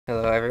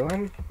Hello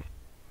everyone,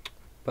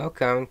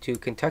 welcome to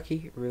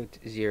Kentucky Route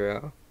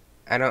Zero.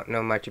 I don't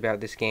know much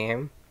about this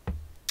game,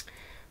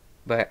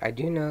 but I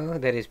do know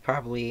that it's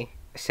probably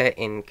set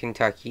in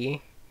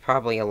Kentucky,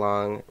 probably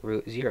along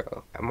Route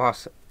Zero.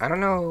 I don't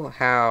know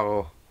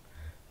how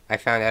I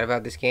found out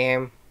about this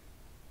game,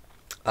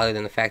 other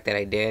than the fact that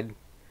I did,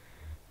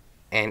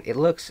 and it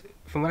looks,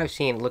 from what I've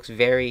seen, it looks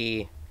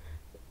very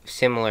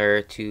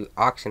similar to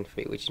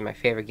Oxenfree, which is my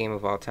favorite game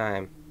of all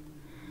time,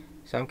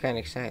 so I'm kind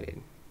of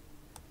excited.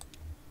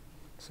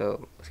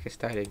 So let's get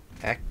started.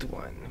 Act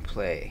 1,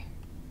 play.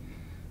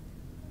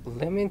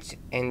 Limits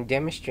and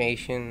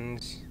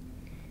demonstrations,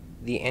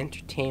 the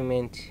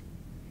entertainment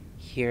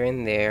here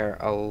and there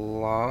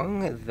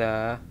along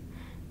the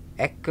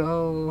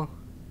Echo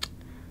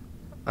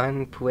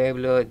un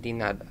Pueblo de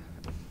Nada.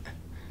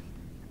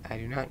 I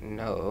do not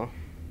know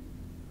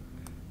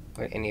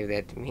what any of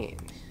that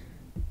means.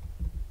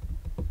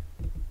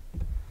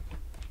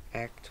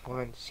 Act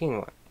 1, Scene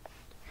 1.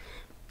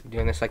 I'm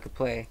doing this like a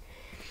play.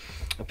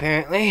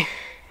 Apparently,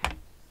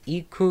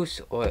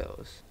 Ecus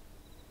Oils.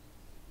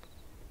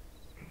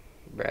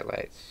 Bright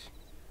lights.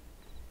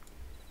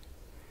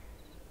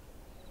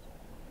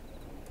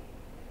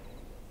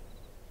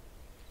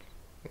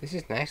 This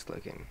is nice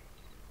looking,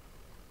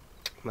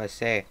 I must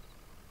say.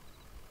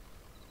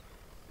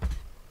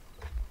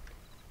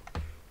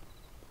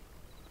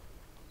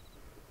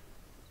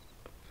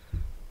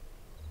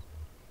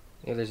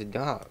 Yeah, there's a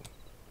dog.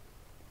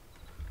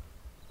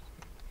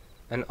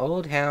 An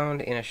old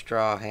hound in a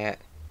straw hat.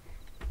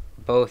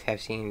 Both have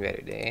seen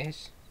better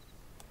days.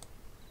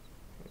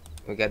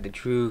 We got the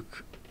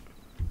truck.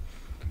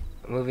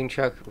 A moving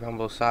truck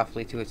rumbles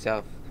softly to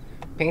itself.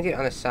 Painted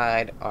on the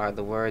side are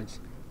the words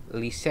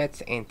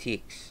Lisette's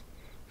Antiques.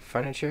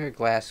 Furniture,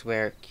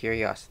 glassware,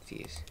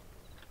 curiosities.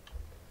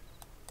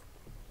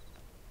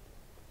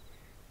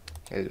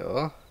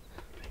 Hello?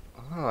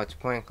 Oh, it's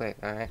point and click,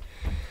 alright.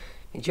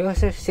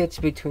 Joseph sits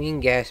between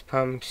gas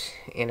pumps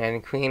in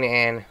a Queen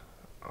Anne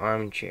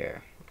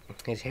armchair.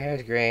 His hair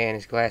is gray and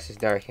his glasses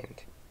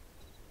darkened.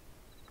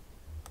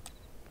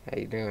 How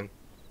you doing?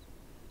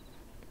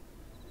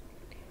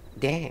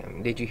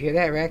 Damn, did you hear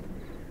that wreck?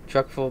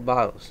 Truck full of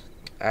bottles.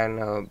 I don't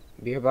know,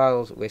 beer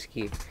bottles,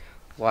 whiskey,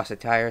 lost a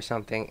tire or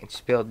something, and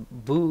spilled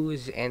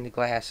booze and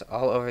glass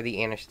all over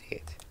the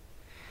interstate.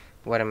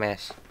 What a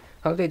mess.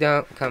 Hope they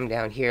don't come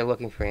down here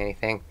looking for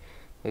anything.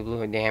 We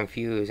blew a damn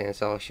fuse and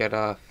it's all shut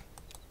off.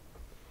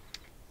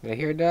 Did I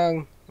hear a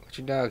dog? What's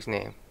your dog's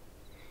name?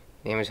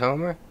 Name is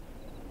Homer?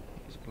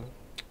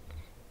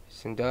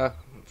 Some dog.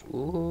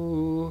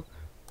 Ooh.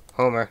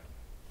 Homer.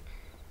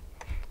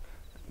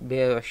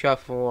 Bit of a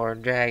shuffle or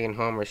drag in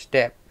Homer's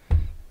step.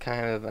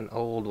 Kind of an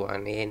old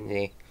one, isn't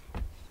he?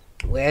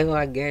 Well,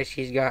 I guess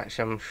he's got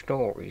some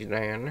stories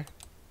then.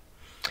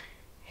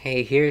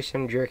 Hey, here's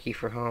some jerky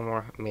for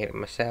Homer. Made it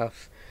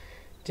myself.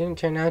 Didn't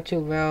turn out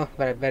too well,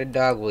 but I bet a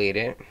dog will eat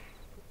it.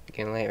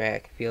 Getting late, right? I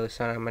can feel the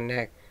sun on my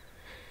neck.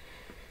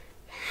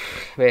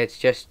 But it's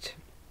just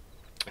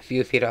a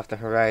few feet off the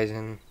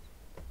horizon.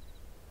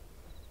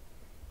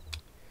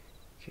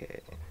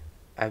 Okay.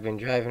 I've been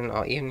driving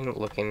all evening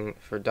looking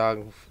for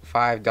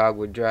 5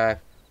 Dogwood Drive.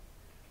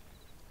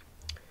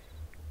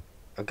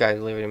 I've got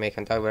delivery to make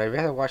on Dogwood. I'd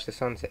rather watch the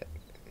sunset.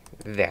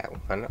 That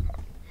one.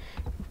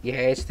 Yeah,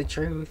 it's the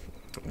truth.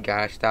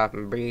 Gotta stop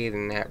and breathe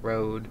in that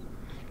road.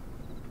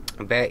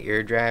 I bet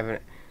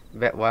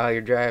while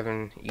you're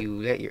driving, you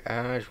let your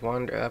eyes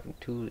wander up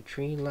into the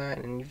tree line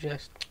and you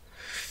just...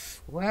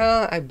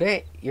 Well, I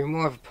bet you're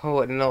more of a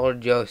poet than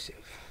old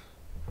Joseph.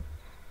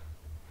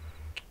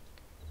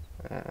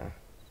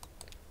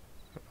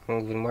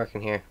 I've been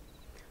working here.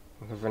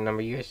 Working for a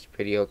number of years, it's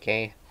pretty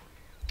okay.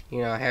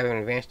 You know, I have an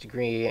advanced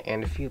degree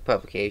and a few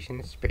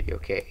publications, it's pretty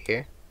okay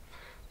here.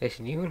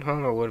 Listen, you and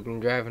Homer would have been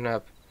driving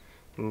up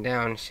and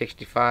down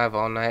 65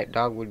 all night.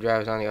 Dogwood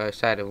Drive's on the other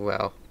side of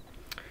well.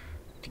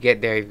 To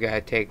get there, you've got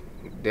to take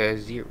the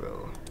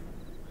 0.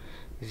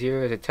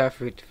 0 is a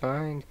tough route to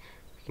find.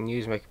 I can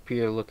use my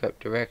computer to look up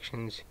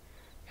directions.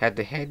 Had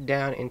to head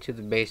down into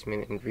the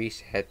basement and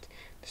reset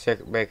the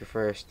circuit breaker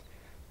first.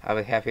 I'll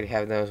be happy to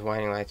have those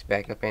winding lights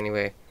back up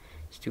anyway.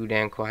 It's too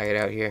damn quiet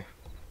out here.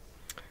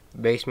 The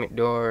basement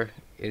door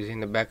is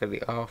in the back of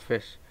the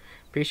office.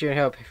 Pretty sure to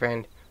help,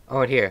 friend.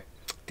 Oh, and here.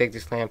 Take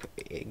this lamp.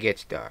 It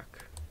gets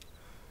dark.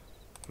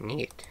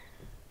 Neat.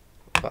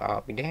 Well,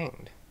 I'll be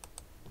danged.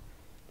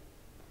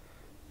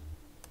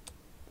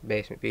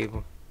 Basement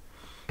people.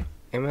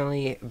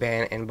 Emily,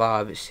 Ben, and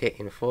Bob sit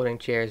in folding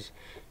chairs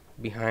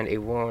behind a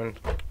worn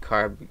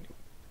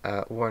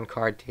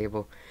card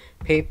table.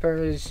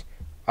 Papers,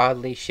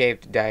 oddly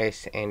shaped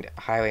dice, and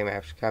highway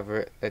maps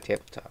cover the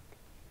tabletop.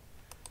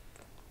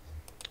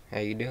 How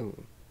you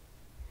doing?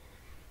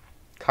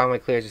 Calmly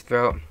clears his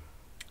throat.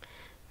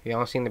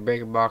 Y'all seen the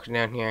breaker box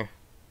down here?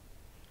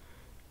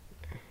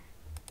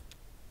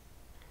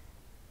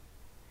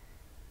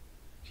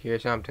 Hear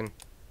something?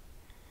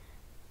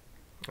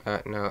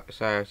 No,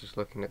 sorry, I was just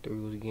looking at the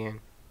rules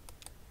again.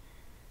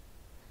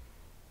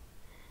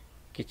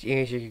 Get your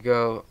ears, you could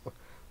go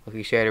If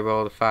you say to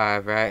roll the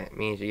 5, right, it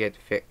means you get to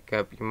pick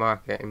up your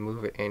marker and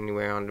move it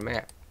anywhere on the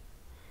map.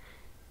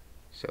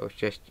 So it's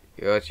just,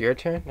 it's your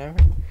turn now?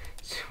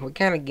 So what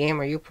kind of game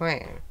are you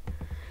playing?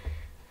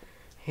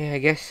 Yeah, I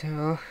guess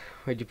so.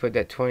 Where'd you put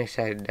that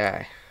 20-sided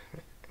die?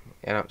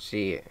 I don't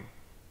see it.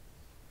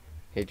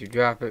 Did you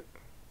drop it?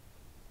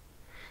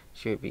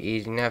 Should be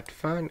easy enough to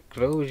find.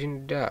 Close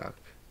in the dark.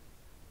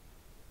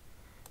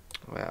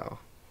 Well.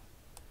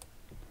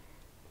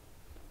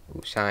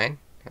 Ooh, sign.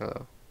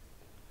 Hello.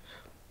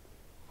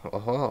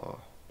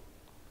 Oh.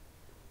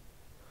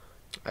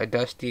 A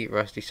dusty,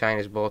 rusty sign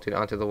is bolted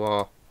onto the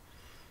wall.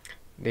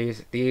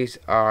 These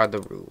are the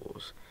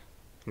rules.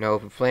 No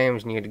open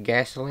flames near the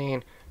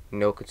gasoline.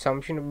 No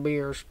consumption of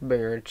beer or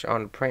spirits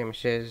on the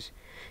premises.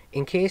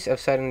 In case of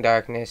sudden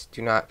darkness,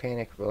 do not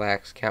panic,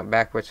 relax, count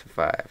backwards for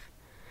 5.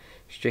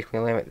 Strictly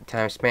limit the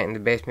time spent in the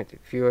basement to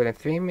fewer than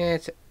 3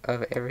 minutes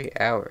of every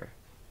hour.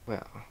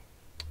 Well.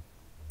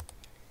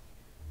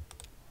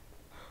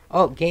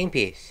 Oh, game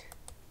piece.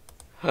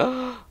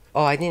 Oh,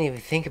 I didn't even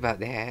think about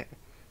that.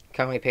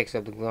 Calmly picks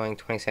up the glowing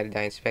 20-sided die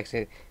and inspects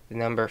it. The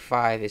number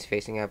 5 is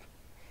facing up.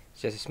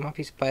 It's just a small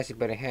piece of plastic,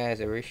 but it has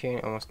a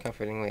reassuring, almost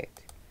comforting weight.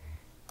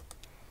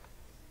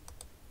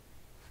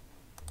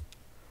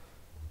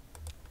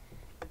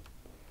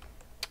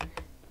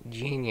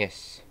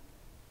 Genius.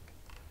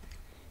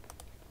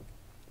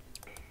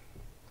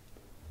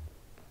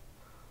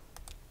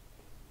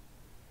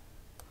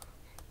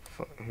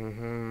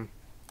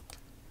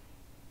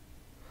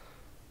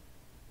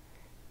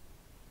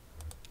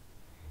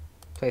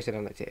 Place it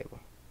on the table.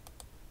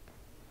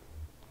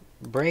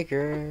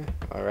 Breaker.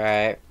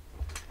 Alright.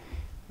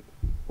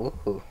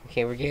 Ooh.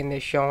 Okay, we're getting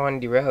this show on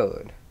the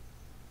road.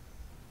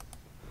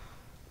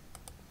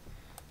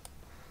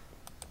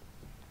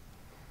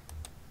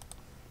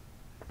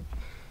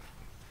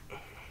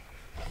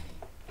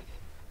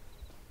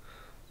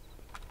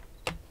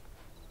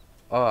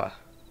 Oh.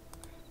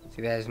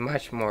 See, that is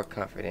much more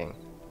comforting.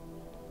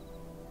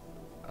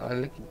 Oh,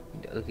 look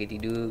at the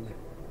dude.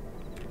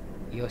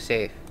 You're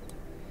safe.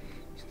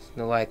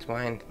 The lights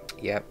wine.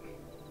 Yep.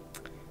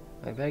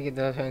 I better get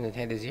those turns and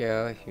head to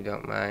 0 if you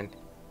don't mind.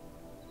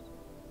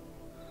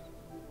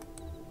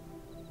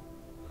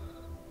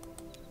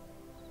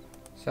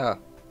 So,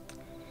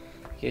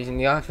 here's in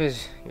the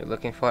office. You're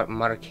looking for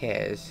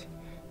Marquez.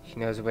 She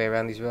knows the way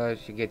around these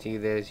roads. She'll get to you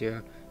there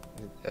 0.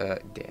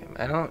 Damn.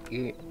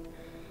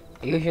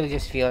 I usually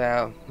just feel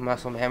out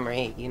muscle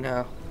memory, you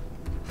know.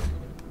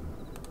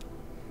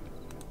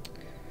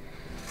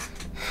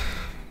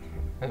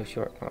 No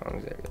short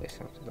prongs, that really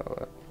sums it all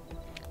up.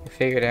 I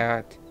figured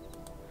out,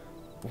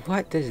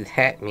 what does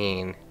that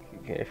mean?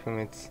 Get from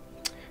its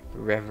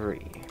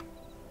reverie.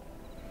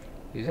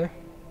 User?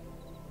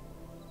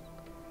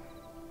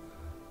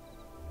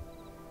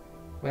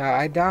 Well,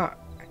 I doubt,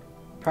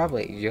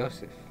 probably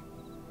Joseph.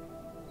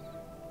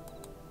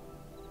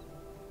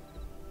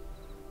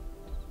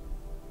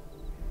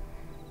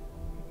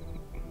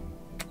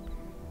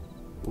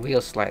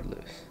 Wheel slide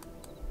loose.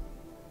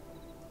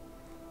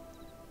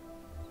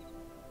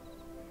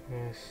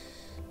 Yes.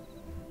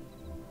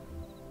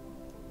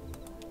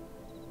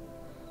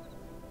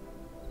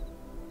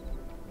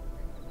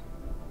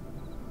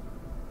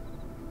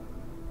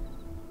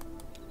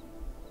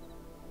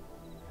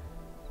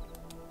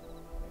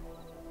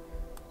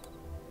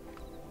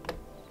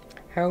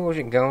 How was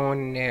it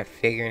going in there,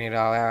 figuring it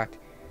all out?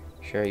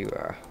 Sure you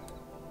are.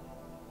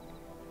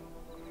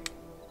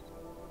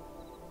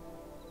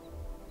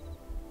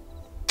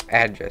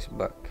 Address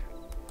book.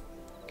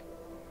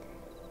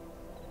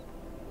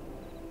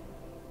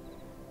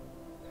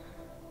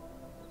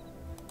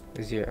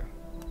 Zero.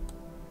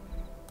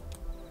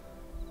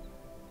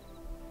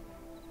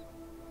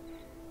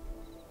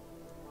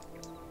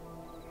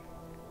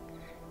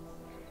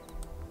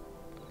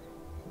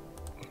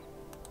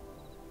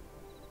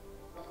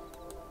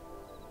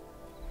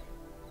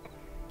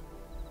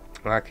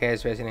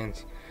 Marquez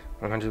residence,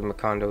 100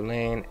 Macondo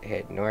Lane.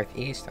 Head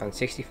northeast on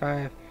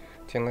 65.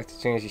 Turn left as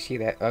soon as you see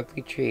that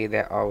ugly tree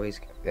that's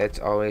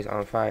always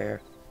on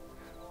fire.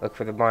 Look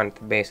for the barn at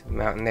the base of the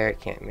mountain there.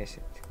 Can't miss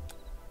it.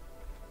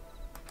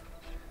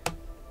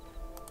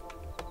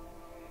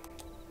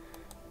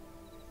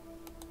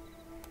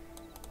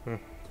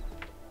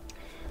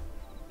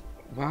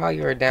 While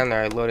you were down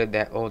there, I loaded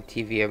that old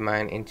TV of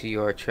mine into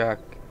your truck.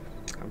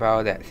 I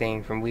borrowed that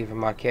thing from Weaver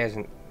Marquez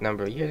a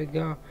number of years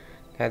ago.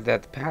 That the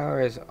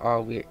power is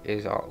all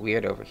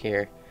weird over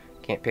here.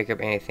 Can't pick up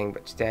anything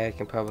but static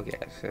and public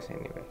access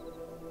anyway.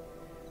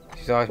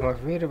 She's always more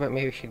for reader, but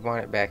maybe she'd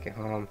want it back at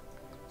home.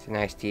 It's a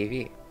nice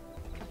TV.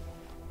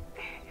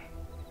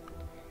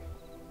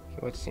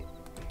 What's it?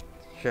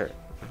 Sure.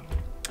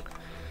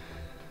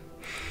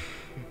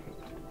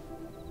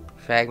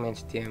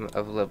 Fragments dim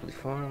of lovely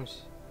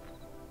forms.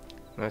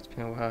 I know it's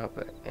been a while,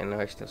 but I know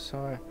I still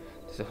saw her.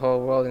 There's a whole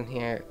world in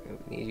here.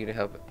 I need you to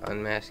help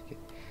unmask it.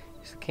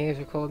 The caves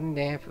are cold and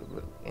damp,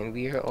 and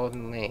we are old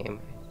and lame.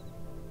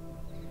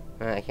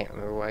 I can't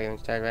remember why I even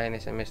started writing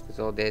this. I missed those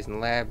old days in the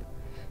lab.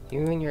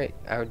 You and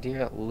our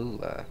dear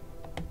Lula.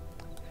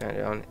 Found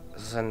your own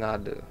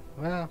Xanadu.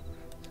 Well,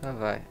 so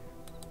have I.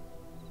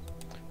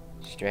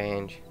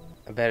 Strange.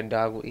 I bet a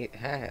dog will eat.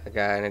 Ha, I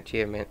got an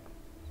achievement.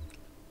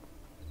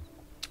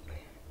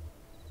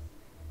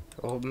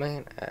 Old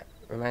man?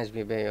 Reminds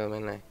me of very old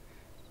man. Like,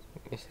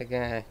 it's the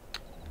guy.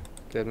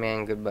 Good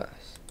man, good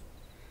boss.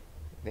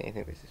 I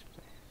think this is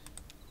place.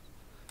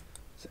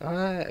 So,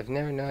 I've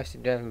never noticed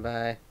it driving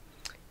by.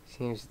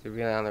 Seems to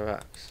really on the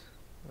rocks.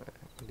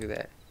 Do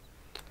that.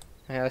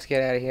 Alright, let's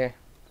get out of here.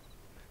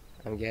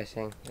 I'm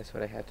guessing that's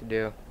what I have to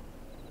do.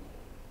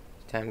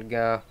 It's time to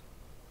go.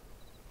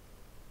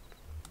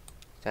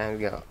 It's time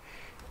to go.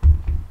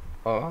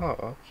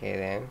 Oh, okay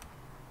then.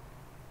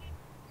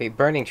 Wait,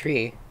 burning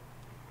tree.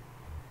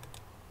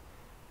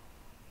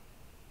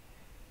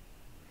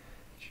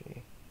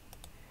 Tree.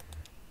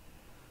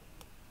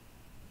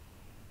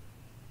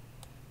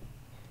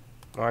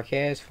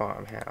 Marquez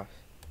farmhouse.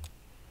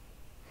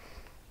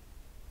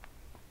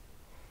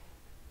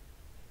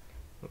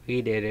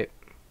 We did it.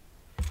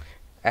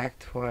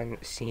 Act 1,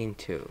 Scene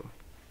 2.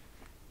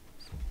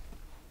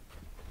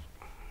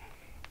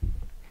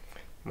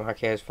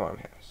 Marquez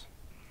farmhouse.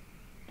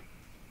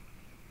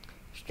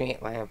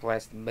 Street lamp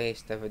lights the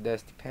base of a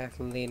dusty path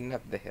leading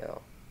up the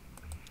hill.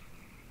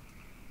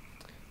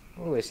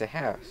 Oh, it's a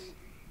house.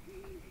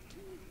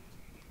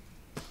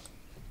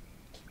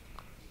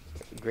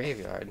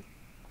 Graveyard.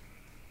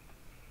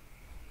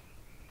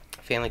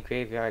 Family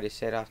graveyard is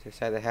set off to the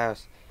side of the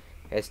house.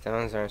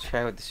 Headstones are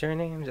inscribed with the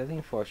surnames of the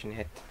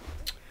unfortunate.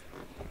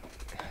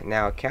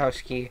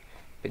 Nowakowski,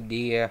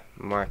 Padilla,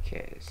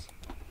 Marquez.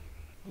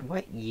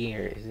 What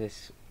year is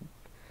this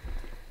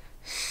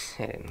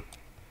set in?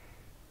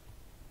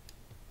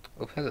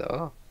 Oh,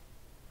 hello.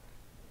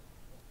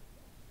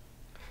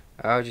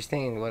 I was just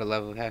thinking what a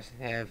lovely house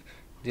to have.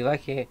 Do you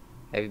like it?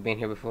 Have you been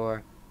here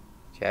before?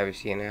 Do you ever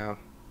see it now?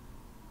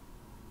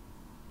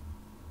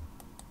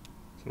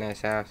 It's a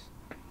nice house.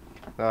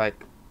 I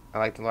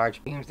like the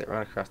large beams that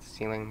run across the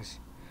ceilings.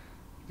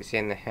 You can see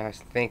in the house.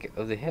 Think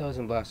of the hills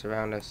and bluffs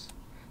around us,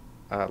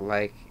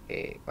 like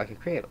a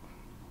cradle.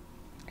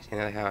 It's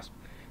another house.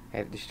 I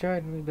have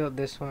destroyed and rebuilt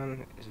this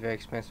one. It's very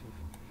expensive.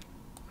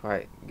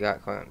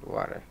 Got caught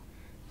underwater.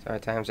 So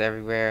hard times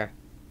everywhere.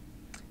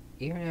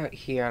 Even out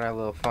here on our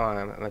little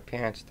farm, my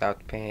parents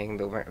stopped paying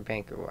the rent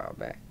banker a while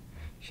back.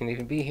 Shouldn't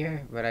even be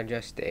here, but I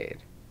just stayed.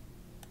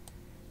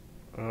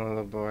 I'm a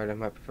little bored. I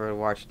might prefer to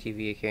watch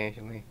TV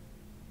occasionally.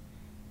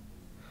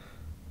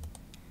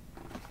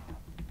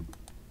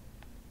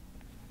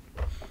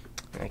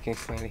 I can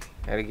explain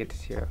how to get to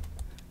 0.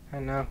 I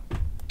know.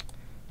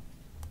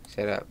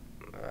 Set up.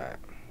 Alright.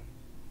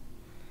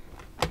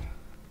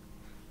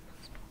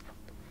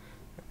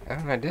 I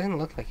don't know, it doesn't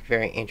look like a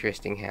very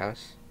interesting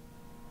house.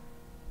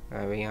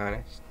 I'll be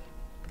honest.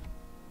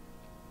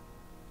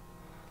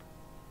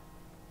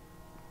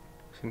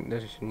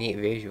 Those are some neat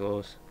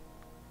visuals.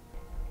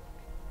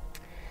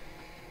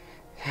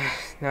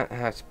 It's not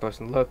how it's supposed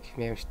to look. You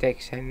made a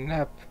mistake setting it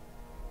up.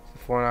 It's a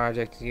foreign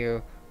object to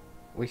you.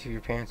 Which of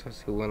your parents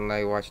was who wouldn't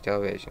let you watch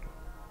television?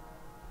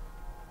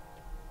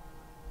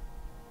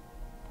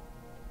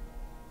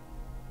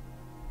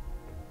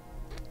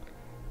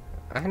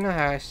 I know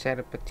how I set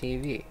up a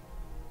TV.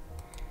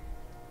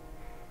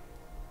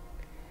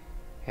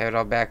 Have it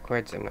all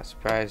backwards. I'm not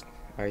surprised.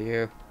 Are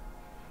you?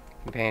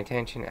 You paying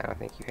attention? I don't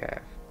think you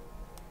have.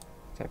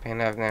 Stop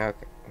paying up now.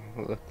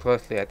 Look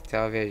closely at the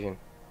television.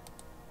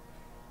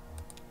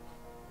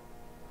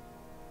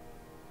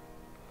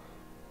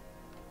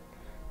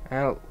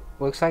 Well,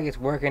 looks like it's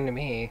working to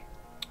me.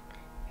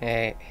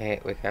 Hey,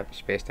 wake up. You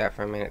spaced out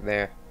for a minute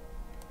there.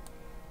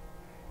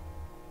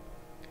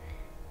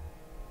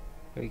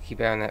 What do you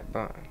keep out on that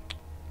bond?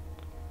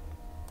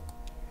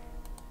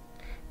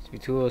 Should be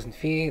tools and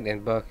feed, then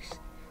books.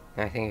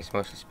 And I think it's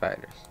mostly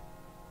spiders.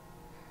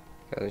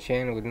 Cousin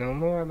Shannon would know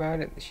more about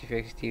it. She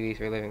fixes TVs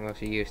for a living, well,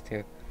 she used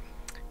to.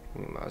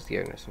 Mom's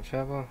giving her some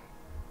trouble.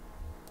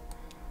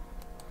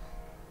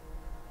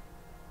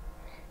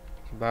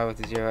 If you bother with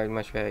the 0, I'd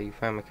much rather you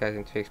find my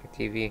cousin to fix my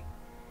TV.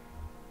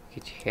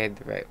 Get your head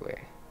the right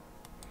way.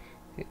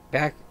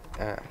 Back,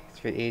 it's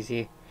very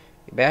easy.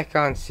 Back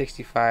on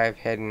 65,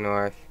 head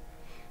north.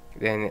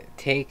 Then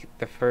take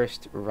the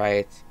first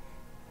right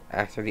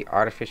after the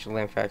artificial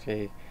limb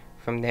factory.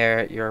 From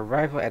there, your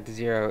arrival at the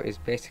 0 is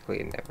basically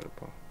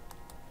inevitable.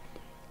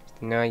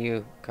 To know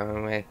you,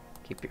 common way.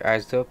 Keep your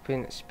eyes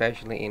open,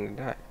 especially in the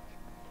dark.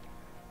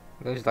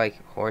 Those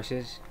like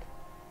horses.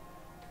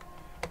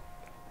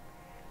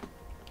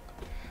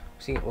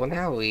 See, well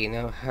now we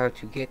know how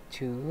to get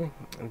to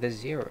the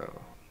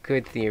 0.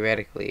 Could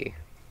theoretically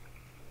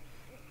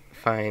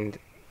find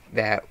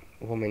that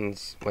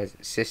woman's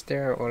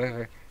sister or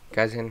whatever,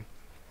 cousin.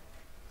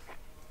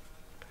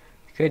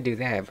 Could do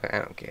that, but I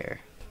don't care.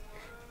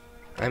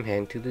 I'm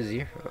heading to the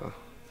 0.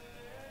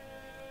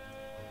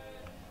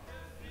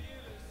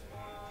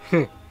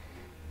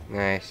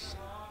 Nice.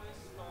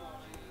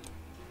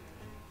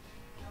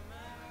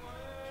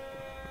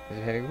 Is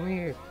it heading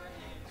weird?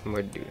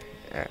 More do.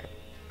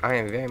 I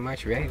am very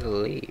much ready to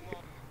leave.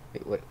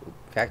 Wait,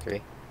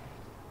 factory.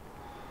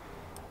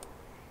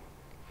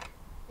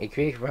 A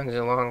creek runs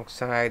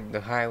alongside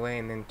the highway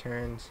and then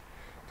turns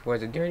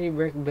towards a dirty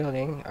brick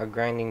building. A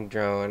grinding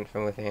drone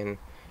from within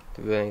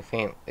the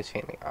building is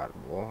faintly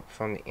audible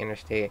from the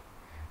interstate.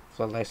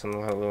 Floodlights on the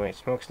lawn illuminate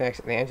smokestacks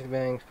at the edge of the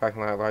building.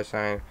 Parking lot, large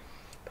sign.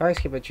 Probably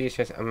skip a tree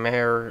says a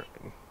mere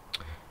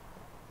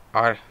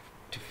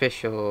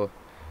artificial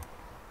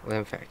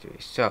limb factory.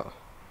 So,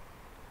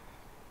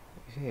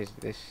 is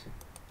this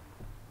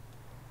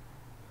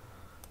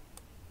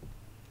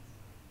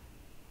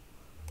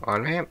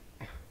on ramp?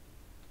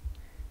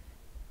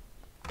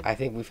 I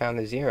think we found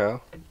the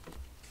zero.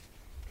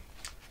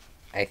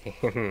 I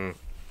think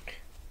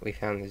we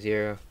found the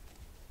zero.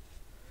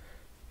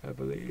 I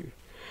believe.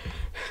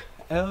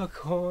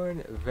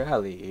 Elkhorn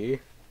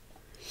Valley.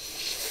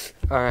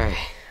 Alright.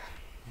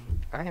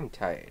 I am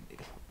tired.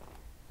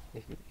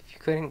 If you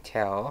couldn't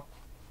tell,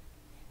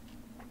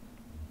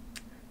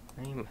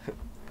 I'm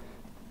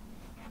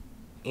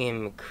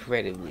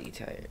incredibly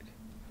tired.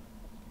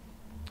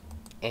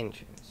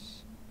 Entrance.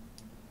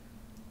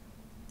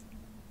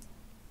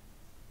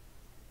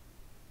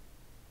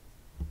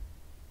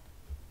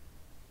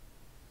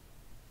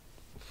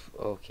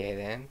 Okay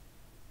then.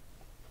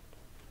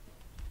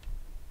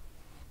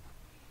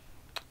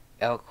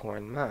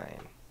 Elkhorn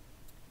Mine.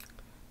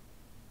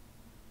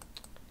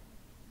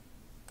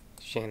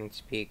 Shannon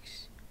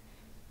speaks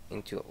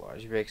into a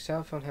large brick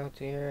cell phone held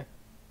to her.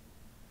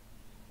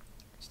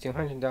 It's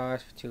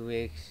 $200 for 2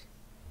 weeks.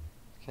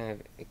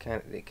 It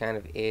kind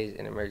of is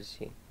an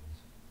emergency.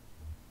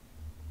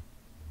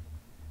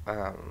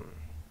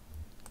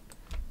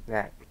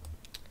 That.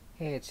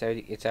 Hey,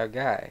 it's our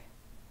guy.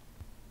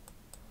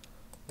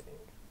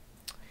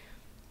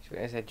 So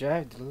as I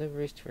drive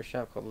deliveries to a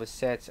shop called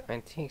Lisette's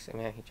Antiques,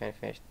 I'm actually trying to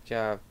finish the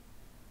job.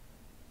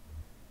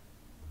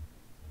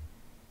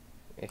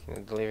 Making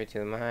a delivery to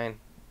the mine.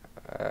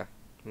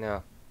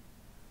 No.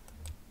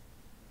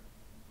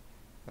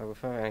 Well,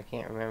 before I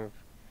can't remember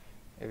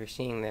ever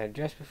seeing that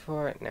address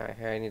before. Now I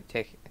heard I need to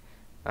take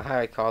a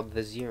highway called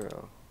the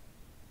Zero.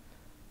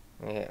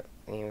 Yeah,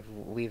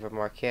 Weaver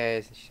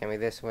Marquez. She sent me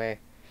this way,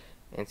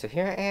 and so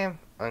here I am.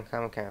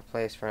 Uncommon kind of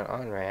place for an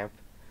on-ramp.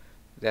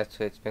 That's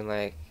what it's been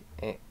like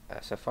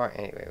so far.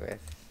 Anyway,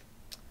 with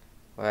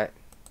what?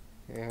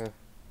 There's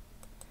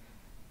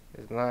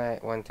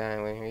not one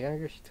time when we were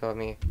younger. She told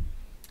me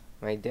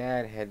my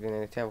dad had been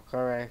in a terrible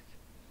car wreck.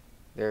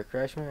 They were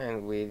crashing,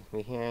 and we'd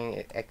be hearing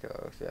it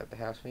echo throughout the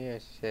house for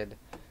years. She said,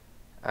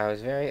 I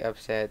was very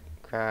upset,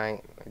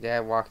 crying. My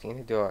dad walked in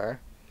the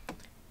door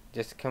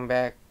just to come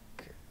back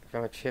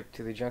from a trip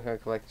to the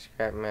junkyard collecting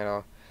scrap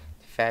metal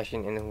to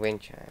fashion in the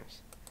wind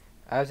chimes.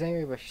 I was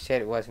angry, but she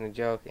said it wasn't a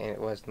joke and it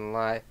wasn't a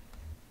lie.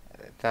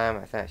 At the time,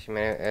 I thought she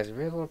meant it as a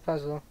real little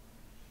puzzle.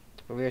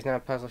 But Weir's not a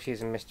puzzle,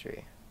 she's a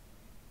mystery.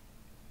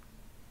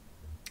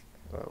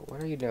 Well,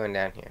 what are you doing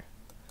down here?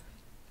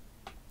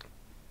 I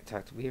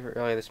talked to Weaver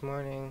earlier this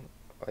morning,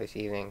 or this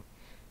evening.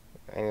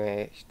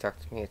 Anyway, she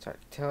talked to me. It's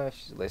hard to tell if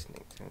she's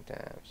listening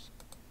sometimes.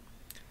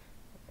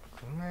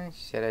 Come on,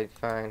 she said I'd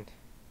find.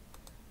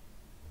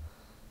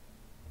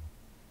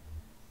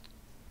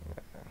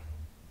 What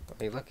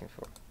are you looking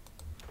for?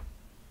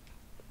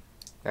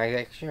 Not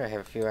exactly sure. I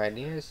have a few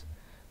ideas.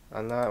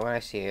 I'll know it when I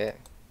see it.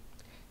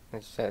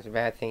 It's a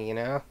bad thing, you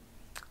know.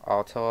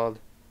 All told,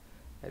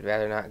 I'd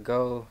rather not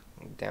go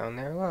down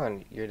there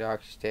alone. Your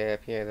dog should stay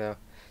up here, though.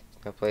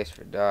 There's no place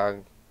for a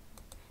dog.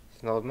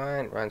 It's an old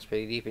mine. Runs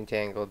pretty deep and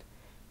tangled.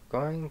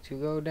 Going to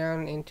go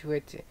down into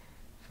it,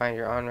 find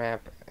your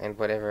on-ramp, and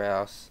whatever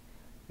else.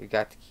 We've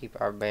got to keep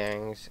our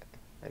bearings.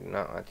 I do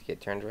not want to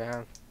get turned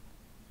around.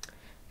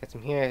 I got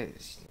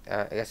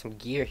some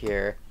gear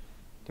here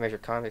to measure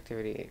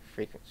conductivity,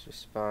 frequency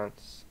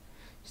response,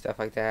 stuff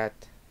like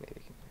that.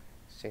 Maybe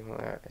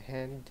signal out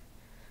ahead.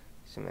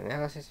 Some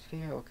analysis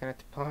here. What kind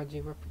of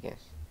topology we're up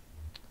against?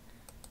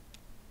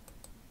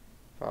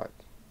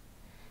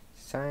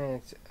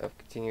 Science of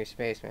continuous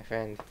space, my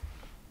friend.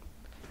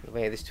 The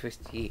way this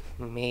twisty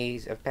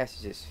maze of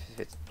passages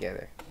fits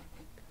together.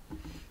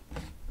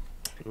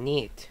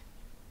 Neat.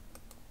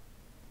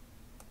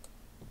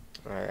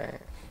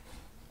 Alright.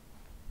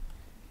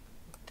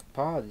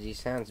 Topology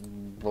sounds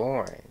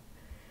boring.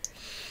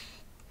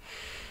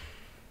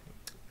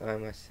 I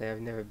must say,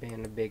 I've never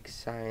been a big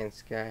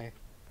science guy.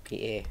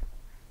 PA.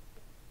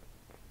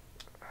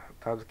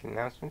 Public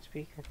announcement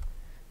speaker?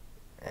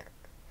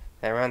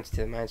 That runs to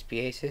the mine's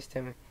PA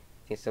system.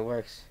 It still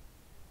works.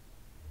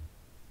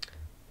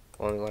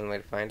 Only one way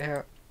to find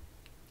out.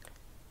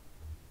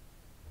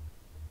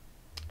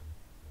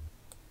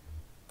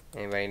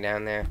 Anybody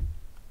down there?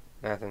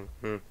 Nothing.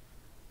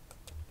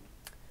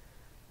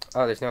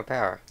 Oh, there's no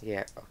power.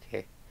 Yeah,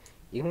 okay.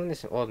 Even when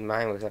this old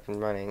mine was up and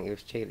running, it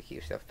was cheap to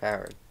keep stuff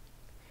powered.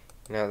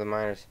 You know, the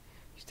miners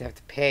used to have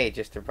to pay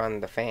just to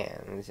run the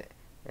fans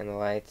and the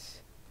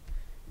lights.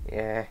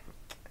 Yeah.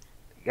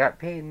 Got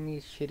paid in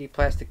these shitty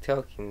plastic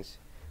tokens.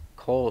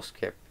 Coal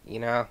script, you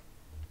know?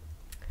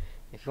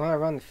 If you want to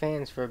run the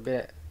fans for a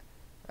bit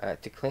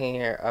to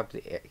clear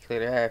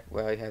the air,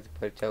 well, you have to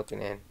put a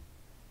token in.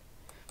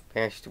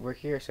 Parents used to work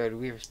here, so did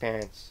Weaver's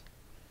parents.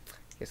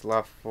 Guess a lot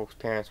of folks'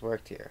 parents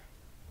worked here.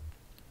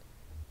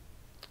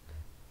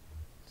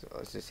 So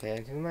let's just head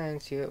into the mine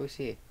and see what we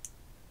see.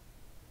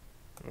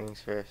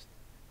 Things first.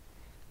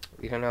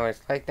 We don't know what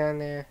it's like down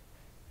there.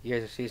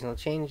 Years of seasonal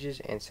changes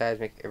and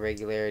seismic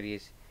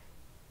irregularities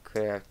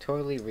could have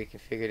totally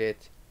reconfigured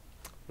it.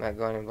 I'm not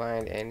going in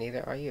blind, and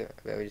neither are you.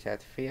 But we just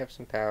have to free up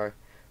some power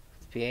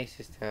with the PA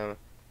system.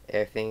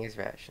 Everything is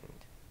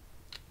rationed.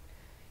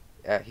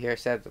 Here,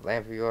 set the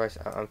lamp of yours.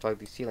 I'll unplug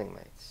the ceiling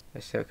lights.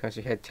 So, comes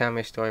your head. Tell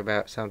me a story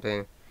about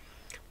something.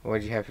 What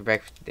did you have for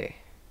breakfast today?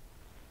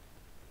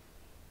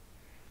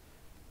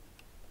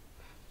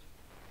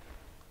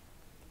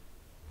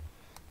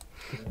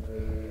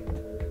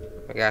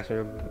 I got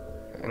we're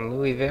in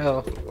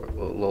Louisville,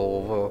 or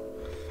Louisville.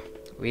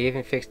 We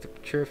even fixed the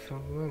picture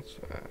from once.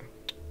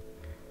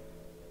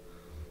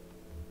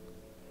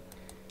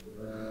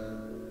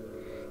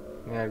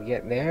 Now to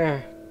get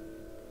there.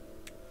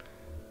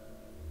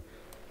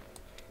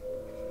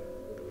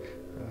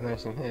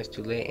 It's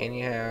too late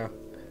anyhow.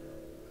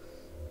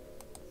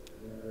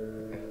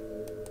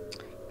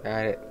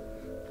 Got it.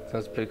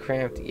 Sounds pretty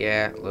cramped.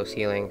 Yeah, low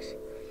ceilings.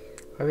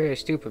 Probably a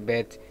stupid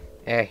bit.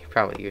 You're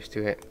probably used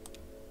to it.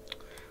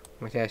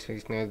 My task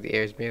is to know the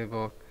air is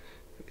breathable.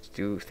 It's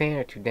too thin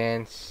or too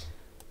dense.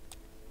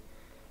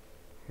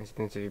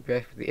 Distance of your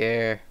breath with the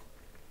air.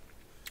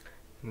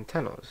 In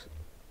tunnels.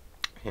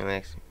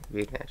 Next,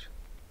 breathe naturally.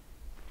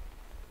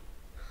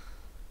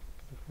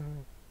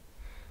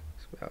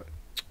 It's about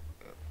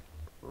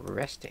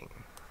resting.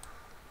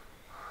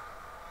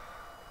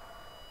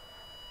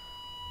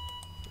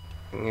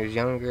 When he was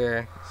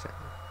younger,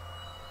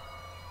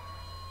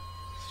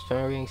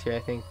 strong rings here, I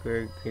think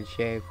we're in good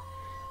shape.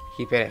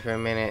 Keep at it for a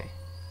minute.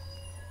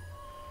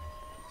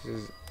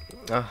 This is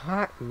a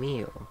hot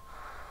meal.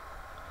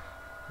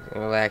 It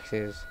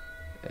relaxes.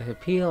 The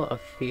appeal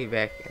of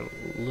feedback and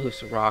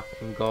loose rock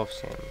engulfs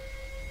him.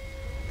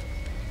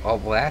 Oh,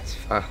 well, that's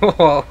fun.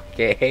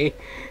 Okay.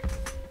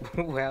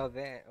 Well,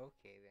 then, okay.